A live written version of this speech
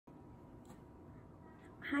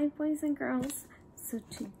Hi boys and girls. So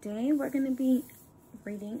today we're going to be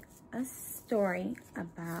reading a story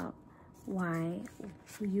about why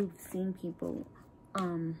you've seen people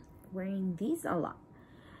wearing these a lot.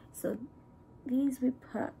 So these we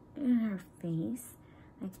put in our face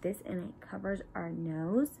like this, and it covers our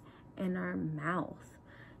nose and our mouth.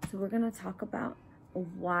 So we're going to talk about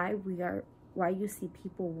why you see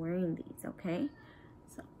people wearing these, okay?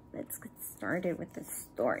 So let's get started with the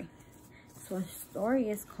story. So a story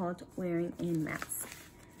is called Wearing a Mask.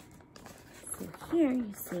 So here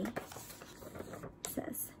you see, it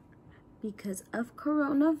says, because of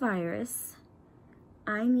coronavirus,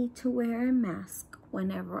 I need to wear a mask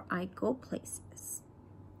whenever I go places.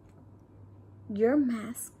 Your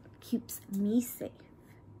mask keeps me safe.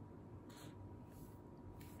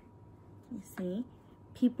 You see,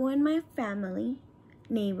 people in my family,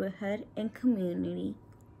 neighborhood, and community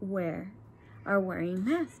are wearing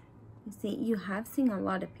masks. You see, you have seen a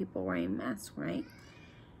lot of people wearing masks, right?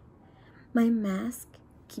 My mask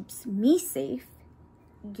keeps me safe.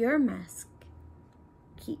 Your mask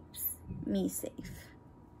keeps me safe.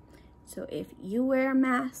 So if you wear a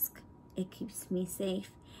mask, it keeps me safe.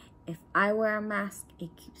 If I wear a mask,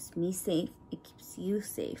 it keeps me safe. It keeps you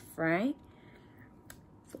safe, right?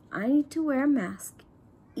 So I need to wear a mask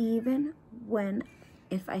even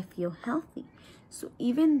if I feel healthy. So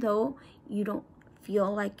even though you don't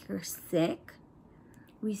feel like you're sick,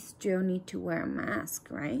 we still need to wear a mask,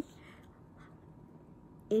 right?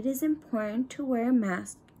 It is important to wear a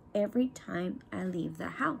mask every time I leave the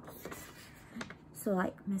house. So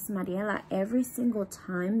like Miss Mariela, every single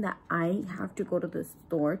time that I have to go to the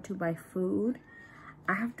store to buy food,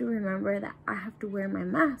 I have to remember that I have to wear my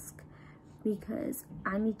mask because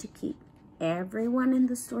I need to keep everyone in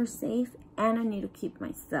the store safe, and I need to keep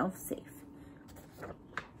myself safe.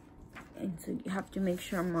 And so you have to make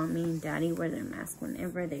sure mommy and daddy wear their mask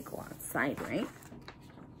whenever they go outside, right?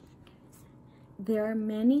 There are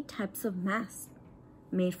many types of masks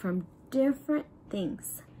made from different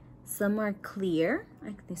things. Some are clear,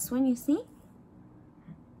 like this one you see.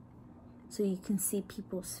 So you can see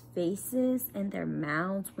people's faces and their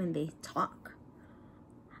mouths when they talk.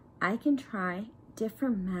 I can try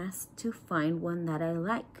different masks to find one that I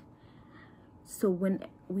like. So when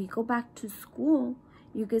we go back to school,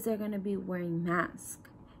 you guys are going to be wearing masks.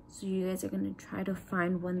 So you guys are going to try to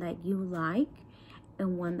find one that you like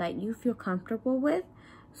and one that you feel comfortable with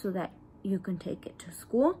so that you can take it to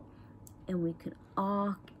school and we can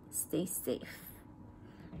all stay safe.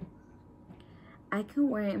 I can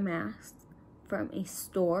wear a mask from a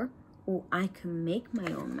store, or I can make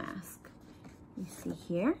my own mask. You see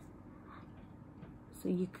here? So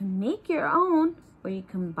you can make your own, or you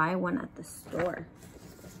can buy one at the store.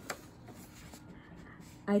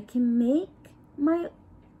 I can make my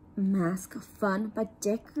mask fun by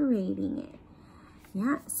decorating it.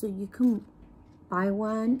 Yeah, so you can buy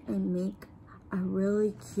one and make a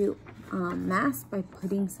really cute mask by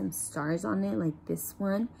putting some stars on it, like this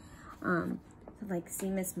one. Like see,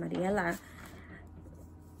 Miss Mariela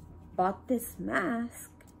bought this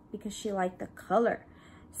mask because she liked the color.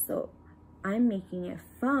 So I'm making it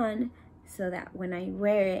fun so that when I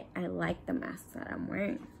wear it, I like the mask that I'm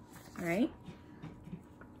wearing, right?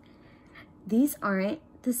 These aren't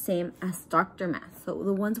the same as doctor masks. So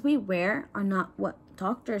the ones we wear are not what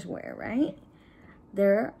doctors wear, right?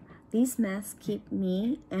 These masks keep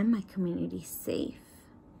me and my community safe.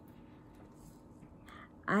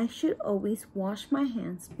 I should always wash my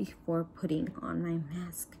hands before putting on my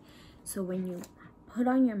mask. So when you put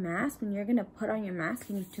on your mask, when you're gonna put on your mask,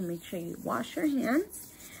 you need to make sure you wash your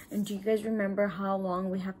hands. And do you guys remember how long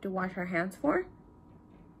we have to wash our hands for?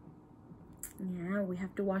 Yeah, we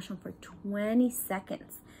have to wash them for 20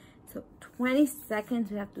 seconds. So 20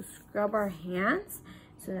 seconds we have to scrub our hands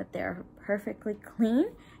so that they're perfectly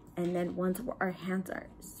clean. And then once our hands are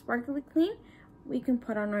sparkly clean, we can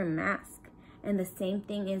put on our mask. And the same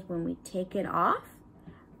thing is when we take it off,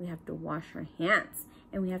 we have to wash our hands.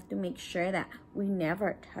 And we have to make sure that we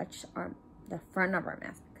never touch the front of our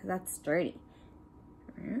mask because that's dirty.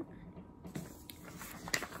 Right.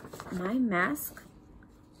 My mask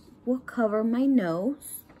will cover my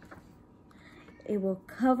nose. It will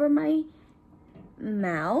cover my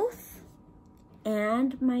mouth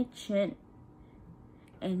and my chin.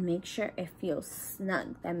 And make sure it feels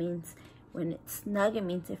snug. That means when it's snug, it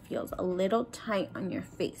means it feels a little tight on your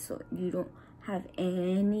face so you don't have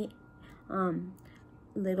any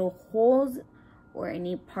little holes or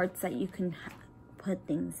any parts that you can put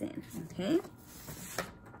things in, okay?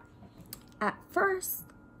 At first,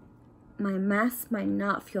 my mask might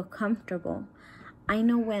not feel comfortable. I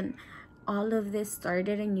know when all of this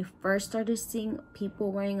started and you first started seeing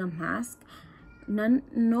people wearing a mask,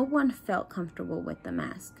 no one felt comfortable with the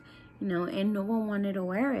mask, you know, and no one wanted to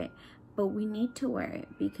wear it. But we need to wear it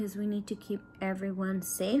because we need to keep everyone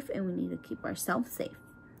safe and we need to keep ourselves safe,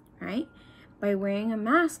 right? By wearing a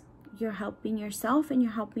mask, you're helping yourself and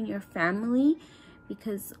you're helping your family,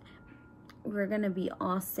 because we're gonna be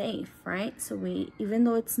all safe, right? So even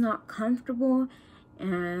though it's not comfortable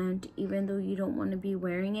and even though you don't want to be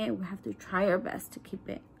wearing it, we have to try our best to keep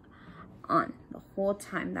it on the whole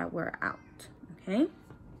time that we're out, okay?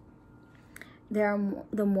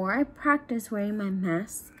 The more I practice wearing my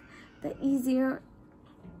mask, the easier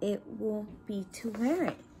it will be to wear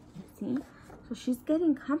it. See? So she's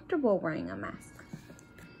getting comfortable wearing a mask.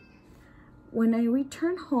 When I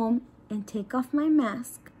return home and take off my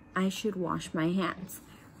mask, I should wash my hands.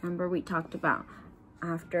 Remember we talked about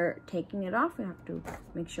after taking it off, we have to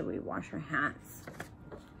make sure we wash our hands.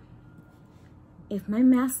 If my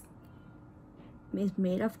mask is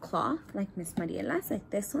made of cloth, like Miss Mariela's, like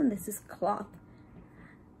this one, this is cloth,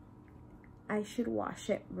 I should wash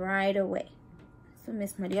it right away. So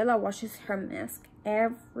Miss Mariela washes her mask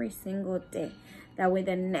every single day. That way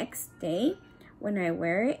the next day when I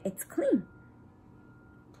wear it, it's clean.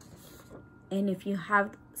 And if you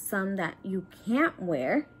have some that you can't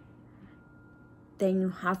wear, then you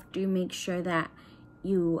have to make sure that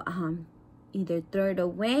you either throw it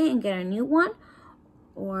away and get a new one,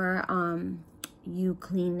 or you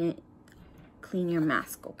clean your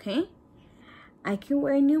mask, okay? I can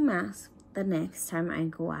wear a new mask the next time I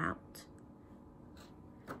go out.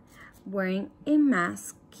 Wearing a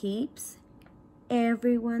mask keeps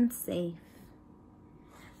everyone safe.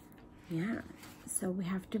 Yeah, so we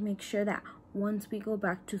have to make sure that once we go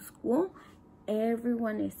back to school,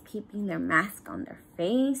 everyone is keeping their mask on their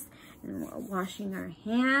face and we're washing our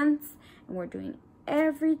hands and we're doing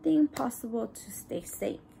everything possible to stay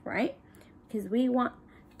safe, right? Because we want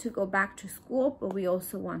to go back to school, but we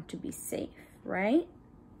also want to be safe, right?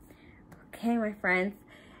 Okay, my friends,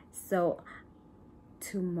 so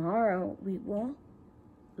tomorrow we will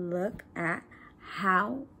look at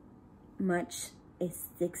how much is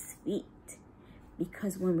 6 feet,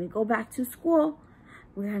 because when we go back to school,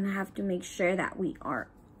 we're gonna have to make sure that we are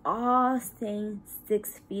all staying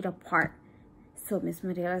 6 feet apart. So Miss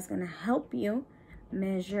Mariela is gonna help you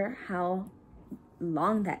measure how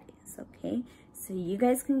long that is, okay? So you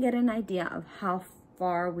guys can get an idea of how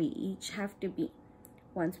far we each have to be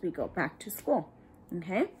once we go back to school,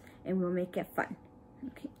 okay? And we'll make it fun,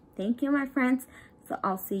 okay? Thank you, my friends. So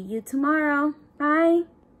I'll see you tomorrow. Bye.